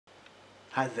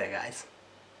Hi there guys,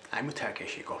 I'm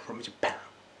Takeshiko from Japan.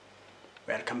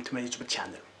 Welcome to my YouTube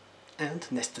channel and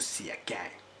nice to see you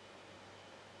again.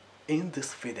 In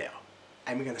this video,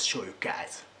 I'm gonna show you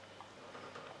guys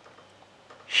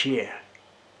here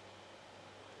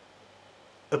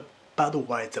a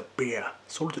Budweiser beer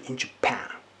sold in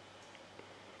Japan.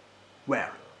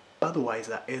 Well,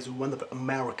 Budweiser is one of the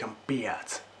American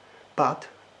beers, but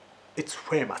it's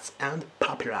famous and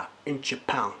popular in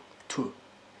Japan too.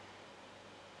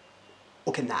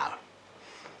 Okay, now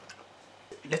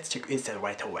let's check inside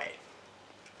right away.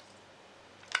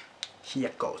 Here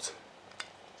it goes.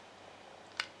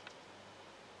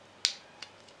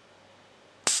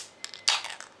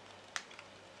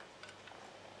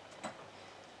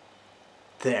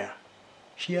 There,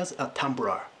 here's a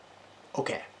tumbler.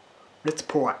 Okay, let's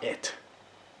pour it.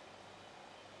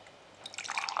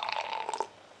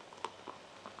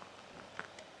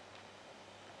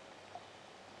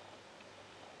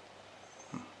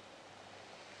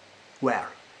 Well,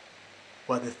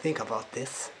 what do you think about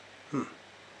this?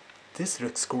 This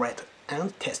looks great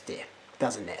and tasty,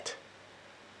 doesn't it?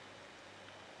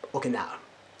 Okay, now,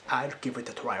 I'll give it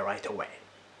a try right away.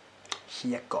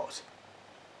 Here it goes.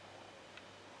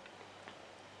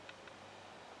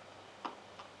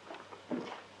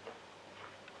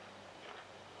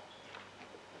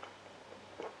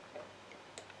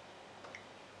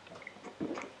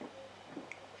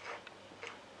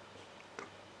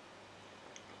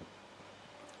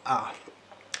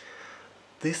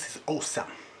 This is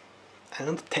awesome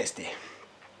and tasty.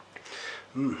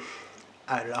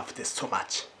 I love this so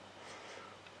much.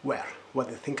 Well, what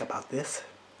do you think about this?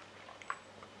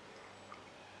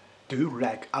 Do you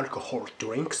like alcohol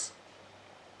drinks?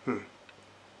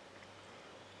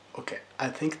 Okay, I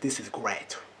think this is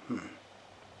great.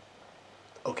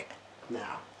 Okay,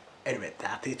 now, anyway,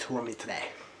 that's it from me today.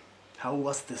 How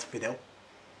was this video?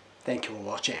 Thank you for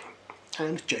watching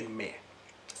and join me.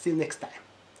 See you next time.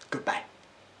 Goodbye.